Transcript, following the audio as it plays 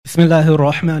بسم الله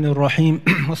الرحمن الرحيم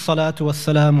والصلاة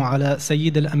والسلام على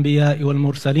سيد الأنبياء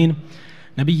والمرسلين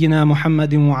نبينا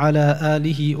محمد وعلى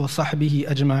آله وصحبه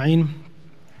أجمعين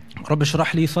رب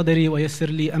اشرح لي صدري ويسر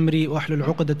لي أمري واحلل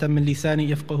عقدة من لساني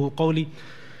يفقه قولي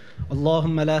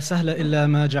اللهم لا سهل إلا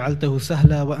ما جعلته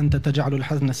سهلا وأنت تجعل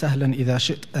الحزن سهلا إذا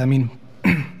شئت آمين.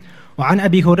 وعن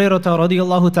أبي هريرة رضي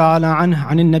الله تعالى عنه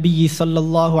عن النبي صلى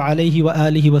الله عليه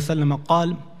وآله وسلم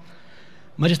قال: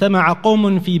 ما اجتمع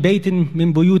قوم في بيت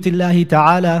من بيوت الله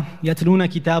تعالى يتلون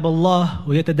كتاب الله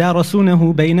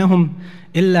ويتدارسونه بينهم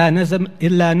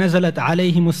إلا نزلت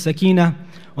عليهم السكينة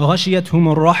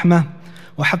وغشيتهم الرحمة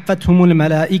وحفتهم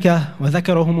الملائكة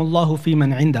وذكرهم الله في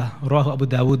من عنده. رواه Abu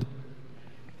Dawud.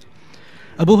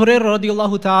 Abu Hurairah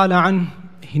radiallahu ta'ala an,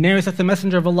 he narrates that the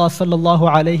Messenger of Allah sallallahu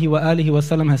alayhi wa alihi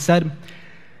wasallam has said,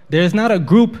 there is not a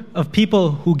group of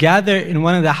people who gather in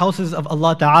one of the houses of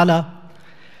Allah ta'ala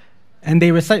and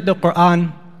they recite the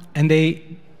Quran and they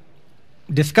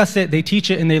discuss it, they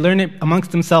teach it and they learn it amongst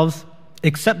themselves,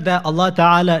 except that Allah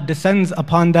ta'ala descends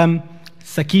upon them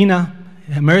sakina,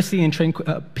 mercy and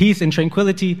peace and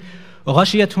tranquility,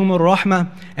 وَغَشِيَتْهُمُ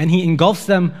الرَّحْمَةِ, and He engulfs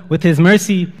them with His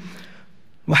mercy,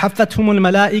 وَحَفَّتْهُمُ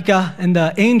الْمَلَائِكَةِ, and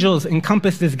the angels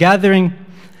encompass this gathering,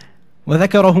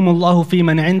 وَذَكَرَهُمُ اللَّهُ فِي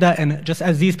مَنْ عِنْدَهُ, and just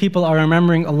as these people are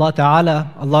remembering Allah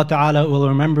Ta'ala will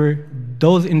remember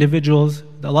those individuals,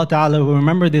 Allah Ta'ala will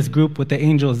remember this group with the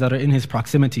angels that are in His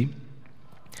proximity.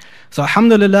 So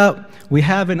alhamdulillah, we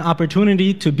have an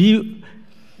opportunity to be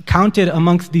counted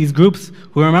amongst these groups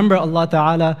who remember Allah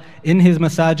Ta'ala in His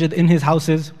masajid, in His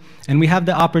houses, and we have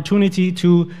the opportunity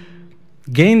to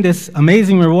gain this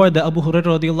amazing reward that Abu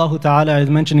Hurairah radiallahu ta'ala is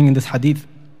mentioning in this hadith.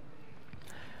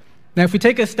 Now if we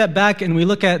take a step back and we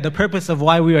look at the purpose of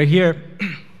why we are here,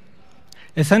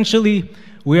 essentially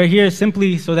we are here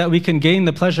simply so that we can gain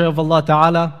the pleasure of Allah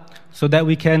Ta'ala, so that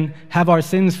we can have our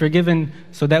sins forgiven,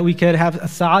 so that we could have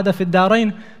as-sa'ada fi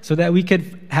ad-darain, so that we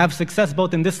could have success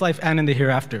both in this life and in the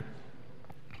hereafter.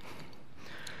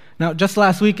 Now just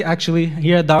last week actually,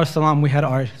 here at Dar es-Salaam we had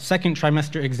our second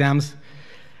trimester exams,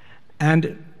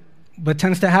 and what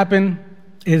tends to happen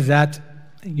is that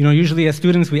usually as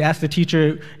students we ask the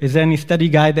teacher, is there any study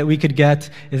guide that we could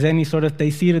get? Is there any sort of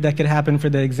taysir that could happen for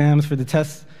the exams, for the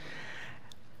tests?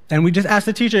 And we just ask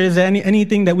the teacher, is there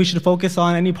anything that we should focus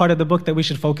on, any part of the book that we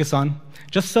should focus on,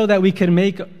 just so that we can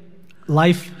make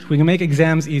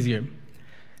exams easier.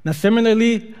 Now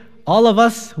similarly, all of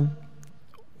us,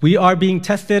 we are being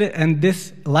tested, and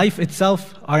this life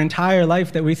itself, our entire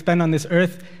life that we spend on this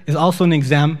earth, is also an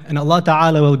exam, and Allah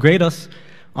Ta'ala will grade us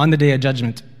on the Day of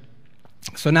Judgment.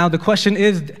 So now the question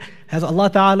is, has Allah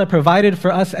Ta'ala provided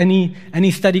for us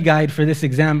any study guide for this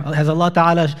exam? Has Allah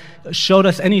Ta'ala showed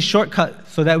us any shortcut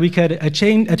so that we could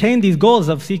attain these goals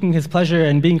of seeking His pleasure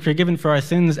and being forgiven for our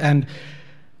sins and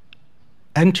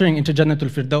entering into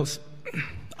Jannatul Firdaus?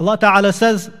 Allah Ta'ala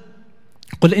says,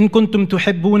 قُلْ إِن كُنْتُمْ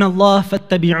تُحِبُّونَ اللَّهَ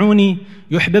فَاتَّبِعُونِي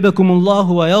يُحْبِبَكُمُ اللَّهُ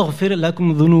وَيَغْفِرْ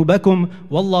لَكُمْ ذُنُوبَكُمْ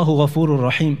وَاللَّهُ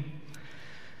غَفُورٌ رَحِيمٌ.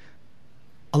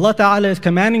 Allah Ta'ala is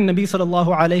commanding Nabi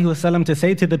sallallahu alayhi wasallam to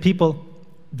say to the people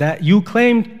that you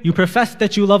profess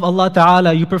that you love Allah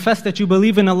Ta'ala, you profess that you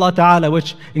believe in Allah Ta'ala,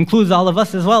 which includes all of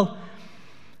us as well.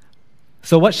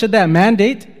 So what should that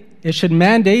mandate? It should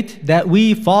mandate that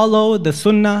we follow the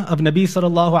sunnah of Nabi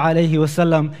sallallahu alayhi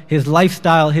wasallam, his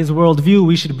lifestyle, his worldview.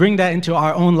 We should bring that into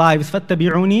our own lives.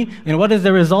 فَاتَّبِعُونِي. And what is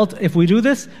the result if we do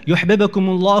this? يُحْبِبَكُمُ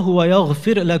اللَّهُ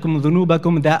وَيَغْفِرْ لَكُمْ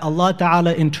ذُنُوبَكُمْ. That Allah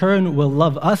Ta'ala in turn will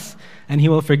love us and He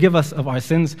will forgive us of our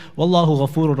sins. وَاللَّهُ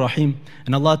غَفُورٌ رَحِيمٌ.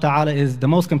 And Allah Ta'ala is the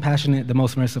most compassionate, the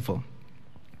most merciful.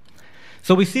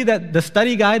 So we see that the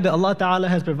study guide that Allah Ta'ala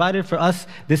has provided for us,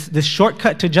 this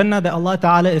shortcut to Jannah that Allah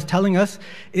Ta'ala is telling us,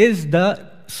 is the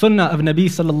sunnah of Nabi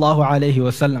sallallahu alayhi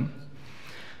wasallam.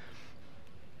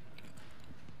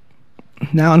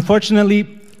 Now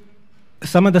unfortunately,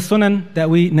 some of the sunan that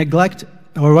we neglect,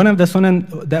 or one of the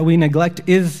sunan that we neglect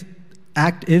is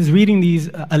reading these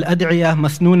al-ad'iyah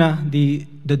masnuna, the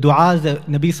du'as that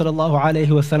Nabi sallallahu alayhi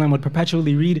wasallam would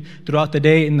perpetually read throughout the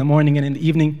day, in the morning and in the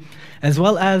evening, as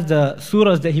well as the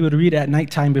surahs that he would read at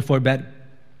night time before bed.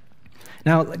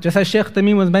 Now, just as Shaykh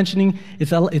Tamim was mentioning,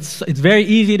 it's very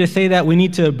easy to say that we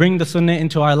need to bring the sunnah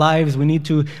into our lives. We need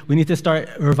to start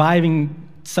reviving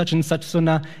such and such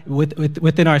sunnah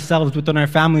within ourselves, within our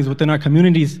families, within our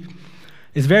communities.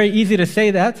 It's very easy to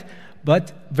say that,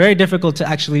 but very difficult to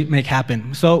actually make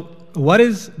happen. So what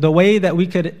is the way that we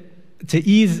could, to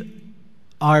ease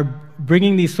our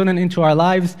bringing these sunnah into our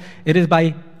lives? It is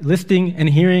by listening and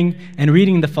hearing and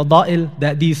reading the fada'il,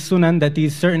 that these sunan, that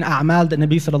these certain a'mal that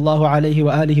Nabi sallallahu alayhi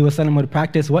wa alihi wa sallam would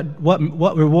practice, what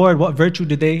reward, what virtue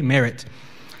do they merit?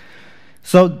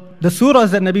 So the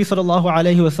surahs that Nabi sallallahu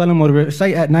alayhi wasallam would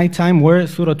recite at night time were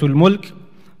Surah Al-Mulk,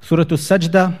 Surah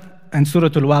Al-Sajda, and Surah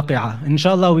Al-Waqi'ah.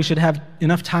 Inshallah, we should have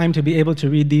enough time to be able to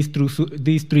read these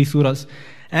three surahs.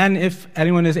 And if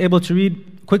anyone is able to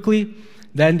read quickly,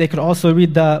 then they could also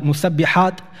read the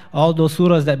Musabbihat, all those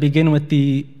surahs that begin with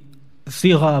the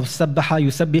sigha of sabbaha,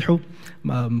 yusabbihu.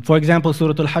 For example,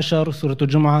 Surah Al-Hashr, Surah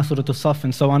Al-Jumu'ah, Surah Al-Saf,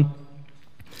 and so on.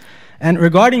 And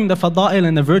regarding the fada'il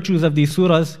and the virtues of these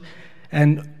surahs,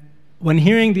 and when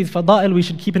hearing these fada'il, we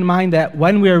should keep in mind that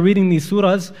when we are reading these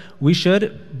surahs, we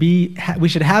should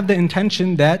have the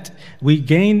intention that we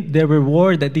gain the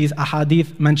reward that these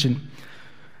ahadith mention.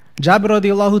 Jabir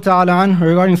radiallahu ta'ala anhu,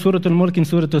 regarding Surah Al-Mulk and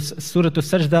Surah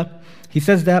Al-Sajda, he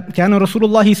says that كان رسول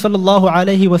الله صلى الله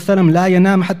عليه وسلم لا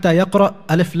ينام حتى يقرأ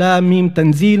ألف لام ميم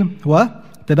تنزيل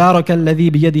وتبارك الذي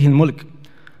بيده الملك.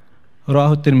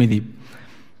 رواه الترمذي.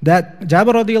 That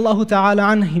Jabir radiallahu ta'ala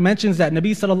anhu, he mentions that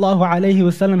Nabi sallallahu alayhi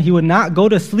wasallam, he would not go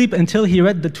to sleep until he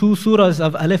read the two surahs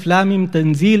of Alif Lam Mim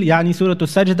Tanzil, yani Surah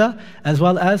Al-Sajda, as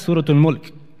well as Surah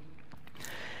Al-Mulk.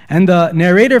 And the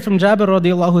narrator from Jabir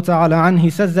radiallahu ta'ala anhu, he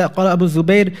says that قال أبو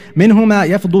الزبير منهما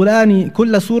يفضلان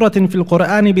كل سورة في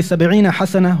القرآن ب70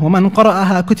 حسنة ومن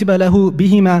قرأها كتب له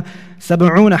بهما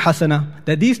 70 حسنة.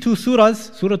 That these two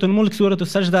surahs, Surah Al-Mulk, Surah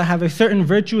Al-Sajda, have a certain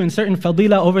virtue and certain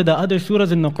fadila over the other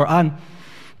surahs in the Quran.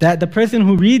 That the person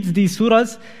who reads these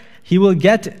surahs, he will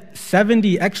get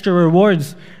 70 extra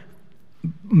rewards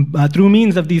through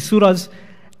means of these surahs.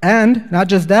 And not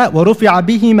just that, وَرُفِعَ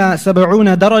بِهِمَا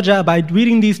 70 دَرَجَةً. By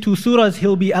reading these two surahs,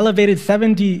 he'll be elevated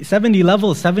 70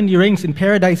 levels, 70 ranks in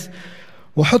paradise.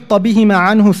 وَحُطَّ بِهِمَا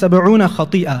عَنْهُ 70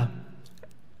 خَطِيئًا.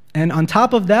 And on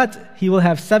top of that, he will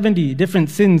have 70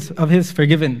 different sins of his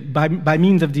forgiven by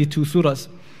means of these two surahs.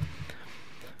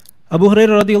 Abu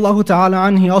Hurairah radiallahu ta'ala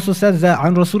anhu, he also says that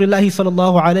عن رسول الله صلى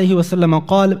الله عليه وسلم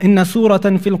قال إن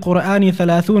سورة في القرآن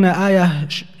 30 آية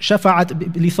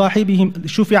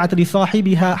شفعت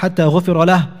لصاحبها حتى غفر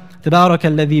له تبارك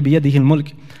الذي بيده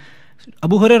الملك.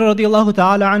 Abu Hurairah radiallahu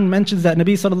ta'ala anhu mentions that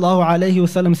Nabi sallallahu alayhi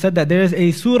wasallam said that there is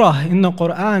a surah in the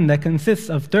Quran that consists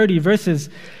of 30 verses,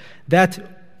 that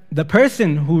the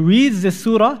person who reads this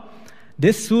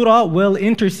surah will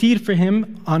intercede for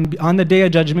him on the Day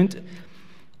of Judgment,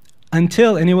 and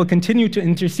he will continue to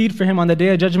intercede for him on the Day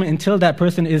of Judgment until that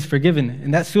person is forgiven.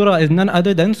 And that surah is none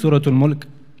other than Surah Al-Mulk.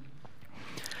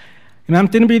 Imam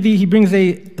Tirmidhi, he brings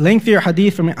a lengthier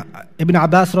hadith from Ibn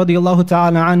Abbas radiallahu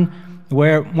ta'ala an,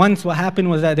 where once what happened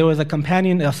was that there was a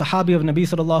companion, a sahabi of Nabi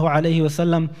sallallahu alayhi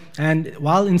wasallam, and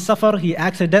while in Safar, he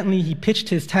pitched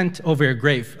his tent over a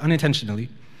grave, unintentionally.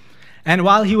 And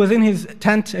while he was in his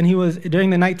tent and he was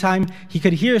during the nighttime, he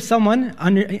could hear someone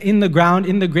in the ground,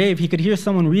 in the grave, he could hear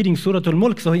someone reading Surah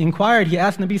Al-Mulk. So he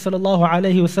asked Nabi sallallahu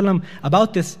alayhi wasallam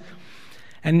about this.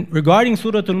 And regarding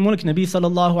Surah Al-Mulk, Nabi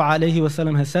sallallahu alayhi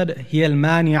wasallam has said, هي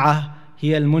المانعة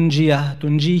هي المنجية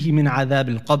تنجيه من عذاب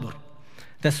القبر.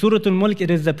 That Surah Al-Mulk,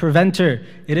 it is the preventer,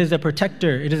 it is the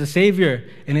protector, it is a savior,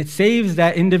 and it saves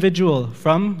that individual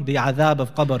from the adhab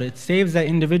of qabr. It saves that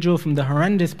individual from the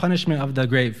horrendous punishment of the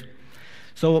grave.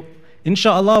 So,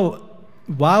 inshallah,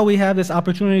 while we have this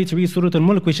opportunity to read Surah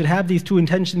Al-Mulk, we should have these two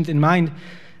intentions in mind,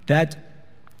 that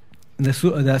the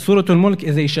Surah Al-Mulk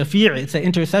is a shafi', it's an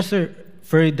intercessor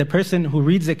for the person who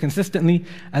reads it consistently,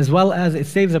 as well as it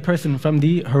saves a person from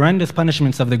the horrendous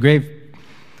punishments of the grave.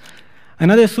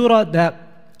 Another surah that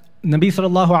Nabi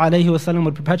sallallahu alayhi wasallam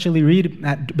would perpetually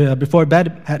read before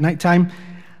bed at night time,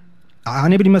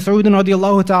 عن ابن مسعود رضي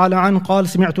الله تعالى عنه قال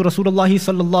سمعت رسول الله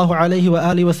صلى الله عليه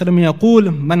وآله وسلم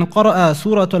يقول من قرأ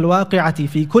سورة الواقعة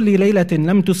في كل ليلة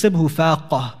لم تصبه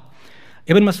فاقة.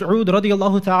 Ibn Mas'ud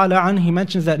radiallahu ta'ala anhu, he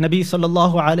mentions that Nabi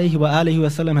sallallahu alayhi wa alihi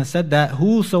wasallam has said that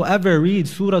whosoever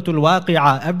reads Surah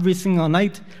Al-Waqi'ah every single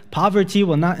night, poverty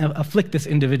will not afflict this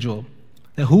individual.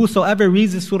 That whosoever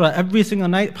reads this surah every single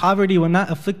night, poverty will not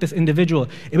afflict this individual.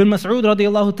 Ibn Mas'ud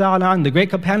radiallahu ta'ala an, the great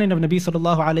companion of Nabi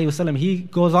sallallahu alayhi wasallam, he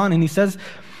goes on and he says,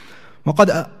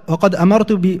 وَقَدْ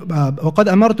أَمَرْتُ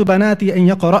بَنَاتِي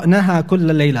أَنْ يَقْرَأْنَهَا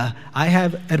كُلَّ لَيْلَةٍ. I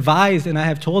have advised and I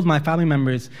have told my family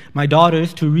members, my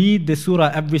daughters, to read this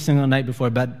surah every single night before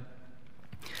bed.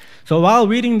 So while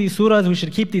reading these surahs, we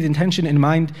should keep these intentions in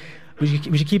mind. We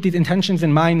should keep these intentions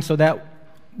in mind so that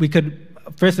we could,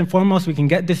 first and foremost, we can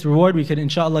get this reward. We could,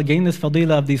 inshallah, gain this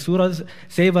fadila of these surahs,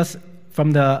 save us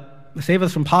from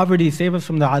poverty, save us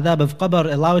from the adhab of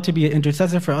qabr, allow it to be an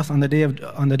intercessor for us on the day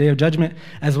of judgment,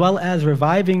 as well as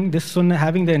reviving this sunnah,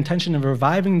 having the intention of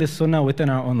reviving this sunnah within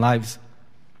our own lives.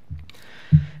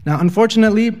 Now,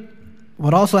 unfortunately,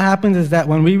 what also happens is that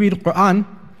when we read Quran,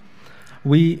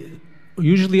 we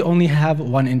usually only have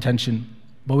one intention.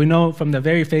 But we know from the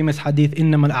very famous hadith,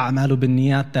 إِنَّمَا الْأَعْمَالُ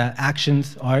بِالنِّيَّاتِ, that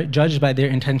actions are judged by their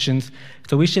intentions.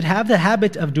 So we should have the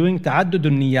habit of doing ta'addud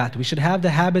al-niyat. We should have the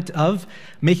habit of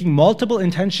making multiple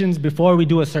intentions before we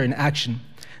do a certain action.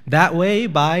 That way,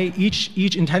 by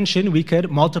each intention, we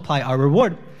could multiply our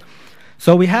reward.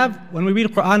 So we have, when we read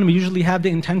Quran, we usually have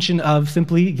the intention of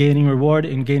simply gaining reward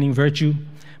and gaining virtue.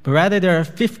 But rather, there are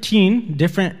 15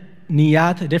 different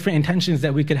niyat, different intentions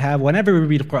that we could have whenever we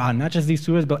read Quran, not just these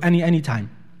surahs, but any time.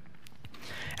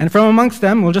 And from amongst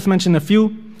them, we'll just mention a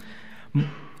few.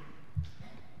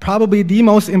 Probably the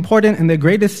most important and the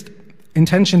greatest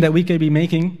intention that we could be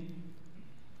making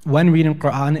when reading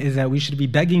Quran is that we should be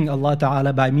begging Allah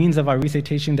Ta'ala by means of our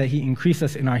recitation that He increase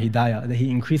us in our hidayah, that He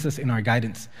increase us in our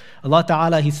guidance. Allah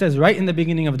Ta'ala, He says right in the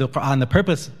beginning of the Quran, the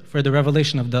purpose for the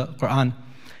revelation of the Quran,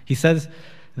 He says,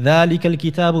 ذَلِكَ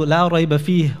الْكِتَابُ لَا رَيْبَ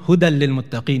فِيهِ هُدًى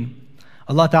لِلْمُتَّقِينَ.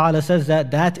 Allah Ta'ala says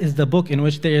that is the book in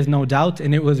which there is no doubt,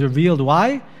 and it was revealed.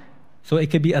 Why? So it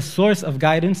could be a source of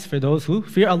guidance for those who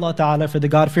fear Allah Ta'ala, for the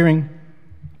God-fearing.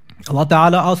 Allah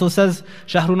Ta'ala also says,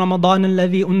 شَهْرُ رَمَضَانَ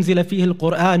الَّذِي أُنزِلَ فِيهِ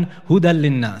الْقُرْآنُ هُدًى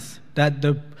لِلنَّاسِ. That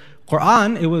the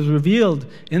Quran, it was revealed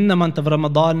in the month of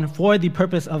Ramadan for the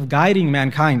purpose of guiding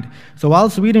mankind. So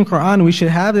whilst reading Quran, we should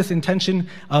have this intention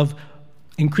of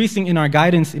increasing in our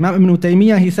guidance. Imam Ibn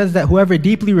Taymiyyah, he says that whoever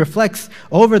deeply reflects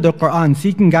over the Quran,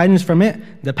 seeking guidance from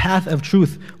it, the path of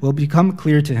truth will become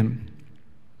clear to him.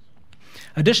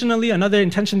 Additionally, another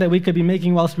intention that we could be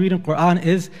making whilst reading Quran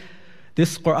is,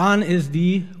 this Quran is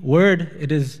the word,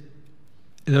 it is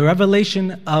the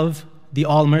revelation of the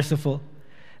All-Merciful.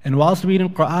 And whilst reading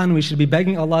Quran, we should be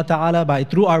begging Allah Ta'ala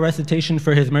through our recitation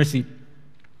for His mercy.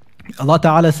 Allah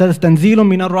Ta'ala says, تَنزِيلٌ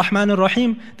مِّنَ الرَّحْمَنِ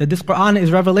الرَّحِيمِ, that this Quran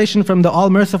is revelation from the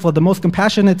All-Merciful, the most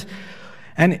compassionate.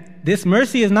 And this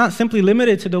mercy is not simply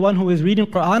limited to the one who is reading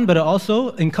Quran, but it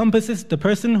also encompasses the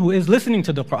person who is listening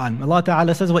to the Quran. Allah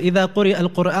Ta'ala says, وَإِذَا قُرِئَ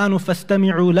الْقُرْآنُ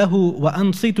فَاسْتَمِعُوا لَهُ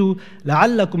وَأَنصِتُوا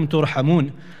لَعَلَّكُمْ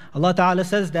تُرْحَمُونَ. Allah Ta'ala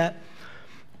says that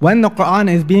when the Quran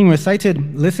is being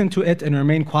recited, listen to it and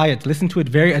remain quiet. Listen to it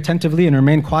very attentively and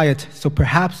remain quiet. So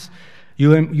perhaps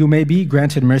you may be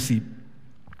granted mercy.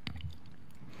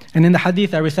 And in the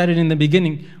hadith I recited in the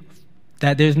beginning,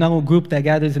 that there's no group that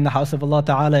gathers in the house of Allah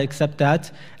Ta'ala except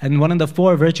that. And one of the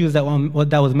 4 virtues that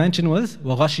was mentioned was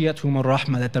وَغَشِيَتْهُمُ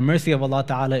الرَّحْمَةِ, that the mercy of Allah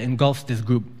Ta'ala engulfs this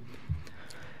group.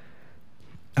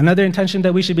 Another intention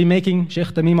that we should be making, Shaykh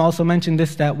Tamim also mentioned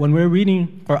this, that when we're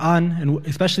reading Quran, and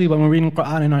especially when we're reading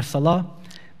Quran in our salah,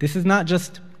 this is not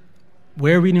just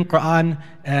we're reading Quran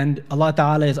and Allah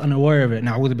Ta'ala is unaware of it.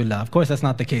 Na'udhu billah. Of course, that's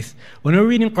not the case. When we're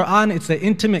reading Quran, it's an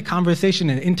intimate conversation,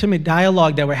 an intimate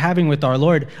dialogue that we're having with our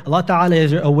Lord. Allah Ta'ala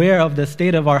is aware of the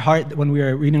state of our heart when we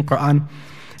are reading Quran.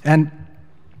 And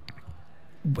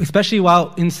especially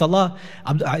while in salah,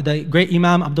 the great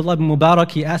Imam Abdullah ibn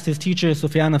Mubarak, he asked his teacher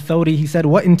Sufyan al-Thawri, he said,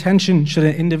 what intention should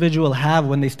an individual have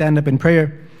when they stand up in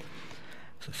prayer?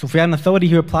 Sufyan al-Thawri,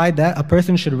 he replied that a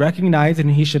person should recognize and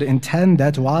he should intend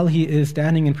that while he is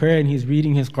standing in prayer and he's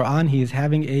reading his Quran, he is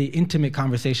having an intimate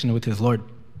conversation with his Lord.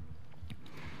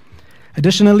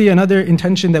 Additionally, another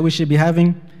intention that we should be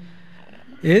having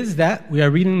is that we are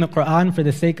reading the Quran for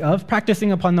the sake of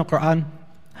practicing upon the Quran.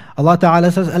 Allah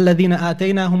Ta'ala says, الَّذِينَ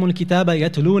آتَيْنَاهُمُ الْكِتَابَ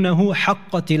يَتْلُونَهُ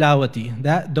حَقَّ تِلَاوَتِهِ,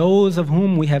 that those of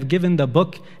whom we have given the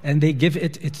book and they give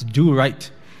it its due right.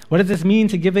 What does this mean,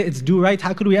 to give it its due right?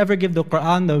 How could we ever give the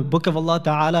Quran, the book of Allah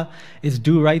Ta'ala, its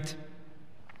due right?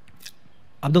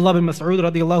 Abdullah bin Mas'ud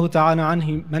radiallahu ta'ala anhu,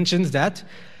 he mentions that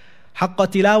حَقَّ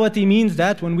tilawati means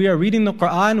that when we are reading the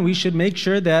Quran, we should make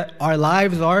sure that our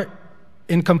lives are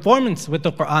in conformance with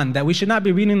the Quran, that we should not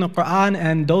be reading the Quran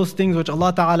and those things which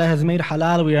Allah Ta'ala has made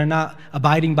halal, we are not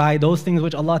abiding by. Those things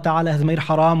which Allah Ta'ala has made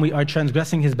haram, we are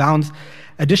transgressing His bounds.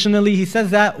 Additionally, he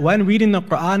says that when reading the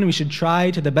Quran, we should try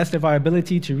to the best of our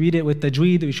ability to read it with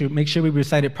tajweed. We should make sure we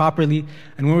recite it properly.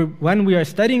 And when we are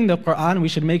studying the Quran, we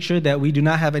should make sure that we do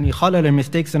not have any khalal or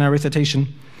mistakes in our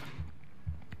recitation.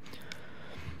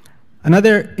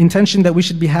 Another intention that we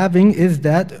should be having is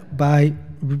that by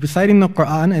reciting the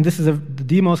Quran, and this is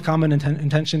the most common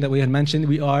intention that we had mentioned,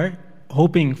 we are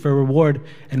hoping for reward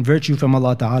and virtue from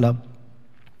Allah Ta'ala.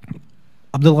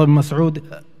 Abdullah bin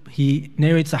Mas'ud, he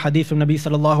narrates a hadith from Nabi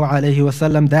sallallahu alayhi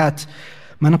wasallam that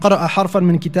من قرأ حرفا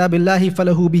من كتاب الله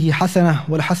فله به حسنة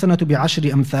والحسنة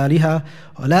بعشر أمثالها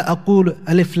ولا أقول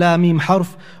ألف لا ميم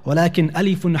حرف ولكن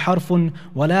ألف حرف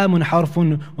ولام حرف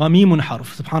وميم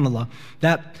حرف. Subhanallah.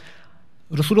 That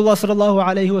Rasulullah sallallahu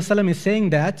alayhi wasallam is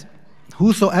saying that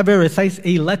whosoever recites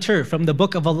a letter from the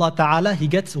book of Allah Ta'ala, he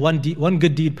gets one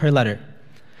good deed per letter.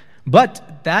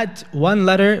 But that one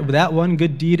letter, that one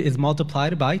good deed is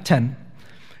multiplied by 10.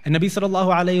 And Nabi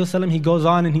sallallahu alayhi wasallam, he goes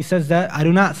on and he says that, I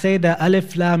do not say that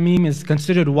alif lam mim is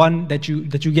considered one, that you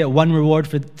get one reward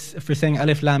for saying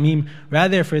alif lam mim.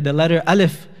 Rather, for the letter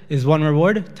alif is one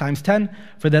reward times 10.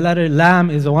 For the letter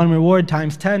lam is one reward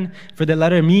times 10. For the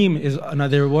letter mim is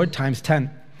another reward times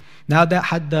 10. Now that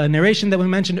had the narration that we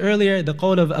mentioned earlier, the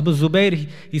qawl of Abu Zubayr,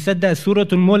 he said that Surah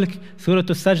Al-Mulk, Surah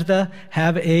Al-Sajdah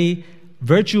have a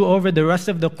virtue over the rest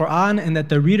of the Quran, and that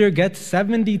the reader gets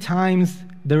 70 times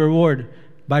the reward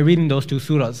by reading those two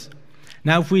surahs.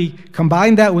 Now if we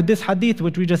combine that with this hadith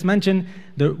which we just mentioned,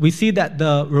 we see that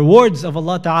the rewards of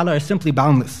Allah Ta'ala are simply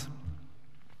boundless.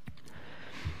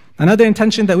 Another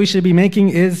intention that we should be making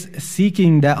is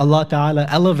seeking that Allah Ta'ala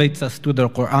elevates us through the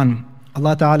Quran.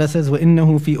 Allah Ta'ala says,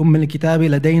 وَإِنَّهُ فِي أُمِّ الْكِتَابِ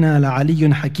لَدَيْنَا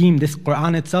لَعَلِيٌّ حَكِيمٌ. This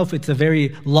Quran itself, it's a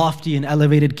very lofty and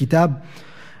elevated kitab.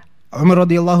 Umar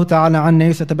radiallahu ta'ala an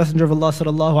narrates that the Messenger of Allah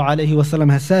sallallahu alayhi wa sallam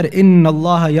has said, إِنَّ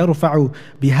اللَّهَ يَرْفَعُ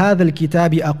بِهَذَا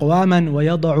الْكِتَابِ أَقْوَامًا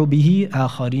وَيَضَعُ بِهِ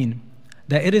آخَرِينَ.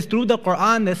 That it is through the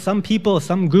Quran that some people,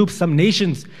 some groups, some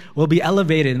nations will be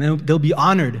elevated and they'll be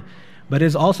honored. But it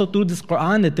is also through this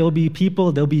Quran that there'll be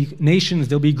people, there'll be nations,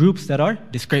 there'll be groups that are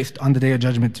disgraced on the Day of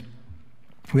Judgment.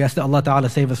 We ask that Allah Ta'ala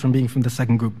save us from being from the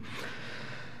second group.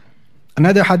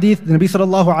 Another hadith, the Nabi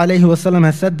sallallahu alayhi wa sallam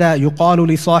has said that يُقَالُ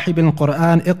لِصَاحِبِ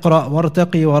الْقُرْآنِ اقْرَأْ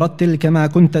وَارْتَقِي وَرَتِّلْ كَمَا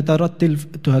كُنْتَ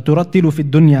تُرَتِّلُ فِي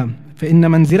الدُّنْيَا فَإِنَّ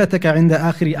مَنْزِلَتَكَ عِنْدَ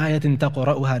آخِرِ آيَةٍ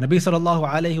تَقْرَأُهَا. Nabi sallallahu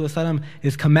alayhi wa sallam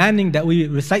is commanding that we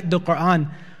recite the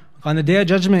Quran. On the Day of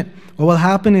Judgment, what will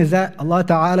happen is that Allah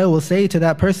Ta'ala will say to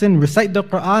that person, recite the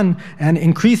Quran and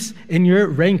increase in your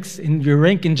ranks, in your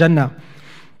rank in Jannah.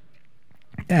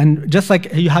 And just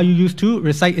like how you used to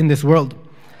recite in this world.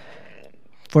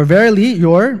 For verily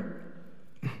your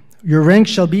rank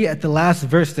shall be at the last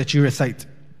verse that you recite.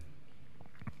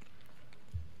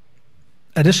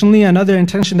 Additionally, another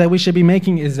intention that we should be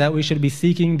making is that we should be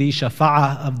seeking the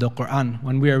shafa'ah of the Quran.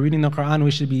 When we are reading the Quran,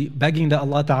 we should be begging that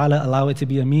Allah Ta'ala allow it to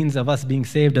be a means of us being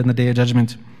saved on the Day of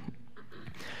Judgment.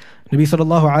 Nabi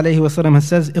sallallahu alayhi wa sallam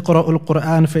says, اقرأوا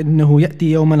القرآن فإنه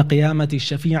يأتي يوم القيامة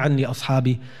شفيعا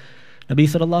لأصحابه. Nabi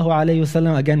sallallahu alayhi wa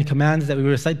sallam again commands that we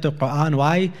recite the Quran.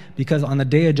 Why? Because on the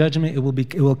Day of Judgment, it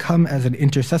will come as an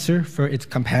intercessor for its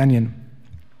companion.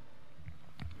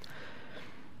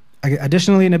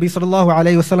 Additionally, Nabi sallallahu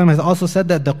alayhi wa sallam has also said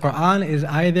that the Quran is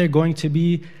either going to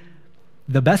be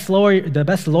the best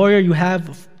lawyer you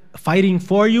have fighting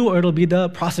for you, or it'll be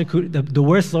the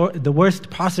worst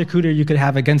prosecutor you could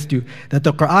have against you. That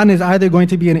the Quran is either going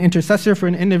to be an intercessor for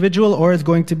an individual, or is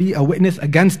going to be a witness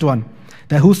against one.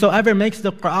 That whosoever makes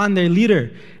the Quran their leader,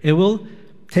 it will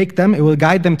take them, it will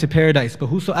guide them to paradise. But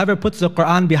whosoever puts the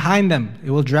Quran behind them,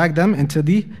 it will drag them into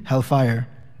the hellfire.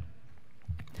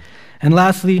 And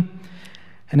lastly,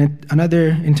 another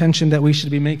intention that we should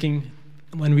be making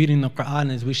when reading the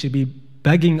Quran is we should be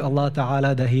begging Allah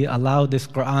Ta'ala that He allow this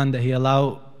Quran, that He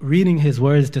allow reading His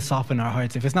words to soften our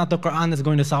hearts. If it's not the Quran that's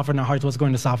going to soften our hearts, what's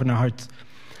going to soften our hearts?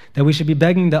 That we should be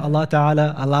begging that Allah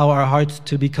Ta'ala allow our hearts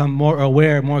to become more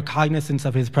aware, more cognizant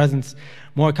of His presence,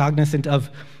 more cognizant of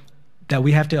that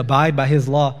we have to abide by His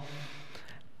law.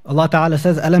 Allah Ta'ala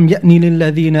says, أَلَمْ يَأْنِ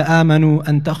لِلَّذِينَ آمَنُوا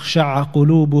أَن تَخْشَعَ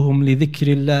قُلُوبُهُمْ لِذِكْرِ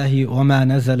اللَّهِ وَمَا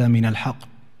نَزَلَ مِنَ الْحَقِّ.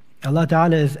 Allah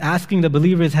Ta'ala is asking the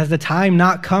believers, has the time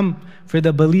not come for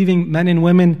the believing men and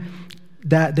women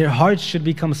that their hearts should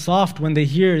become soft when they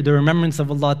hear the remembrance of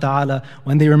Allah Ta'ala,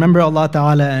 when they remember Allah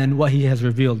Ta'ala and what He has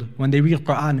revealed? When they read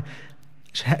Quran,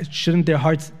 shouldn't their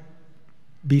hearts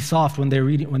be soft when they're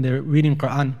reading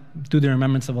Quran through the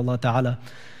remembrance of Allah Ta'ala?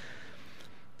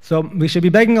 So we should be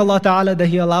begging Allah Ta'ala that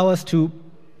He allow us to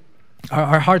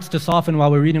our hearts to soften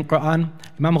while we're reading Quran.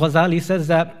 Imam Ghazali says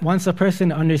that once a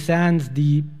person understands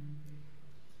the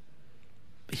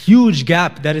huge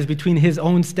gap that is between his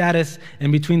own status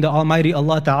and between the Almighty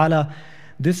Allah Ta'ala,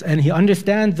 and he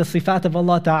understands the sifat of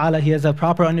Allah Ta'ala, he has a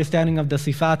proper understanding of the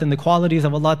sifat and the qualities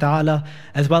of Allah Ta'ala,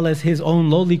 as well as his own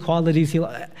lowly qualities,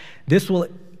 this will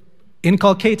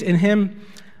inculcate in him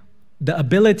the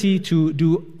ability to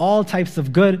do all types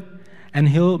of good, and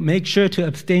he'll make sure to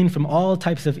abstain from all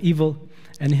types of evil,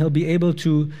 and he'll be able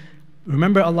to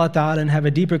remember Allah Ta'ala and have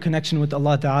a deeper connection with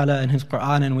Allah Ta'ala and His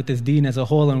Quran and with His deen as a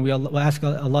whole. And we ask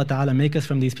Allah Ta'ala make us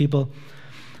from these people.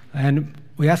 And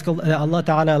we ask Allah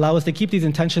Ta'ala allow us to keep these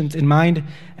intentions in mind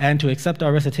and to accept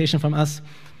our recitation from us.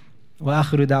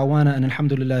 وآخر دعوانا أن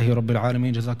الحمد لله رب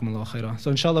العالمين جزاكم الله خيرا. So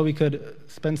inshallah we could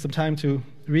spend some time to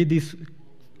read these.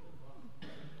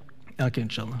 Okay,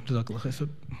 inshallah. Jazakallah khair.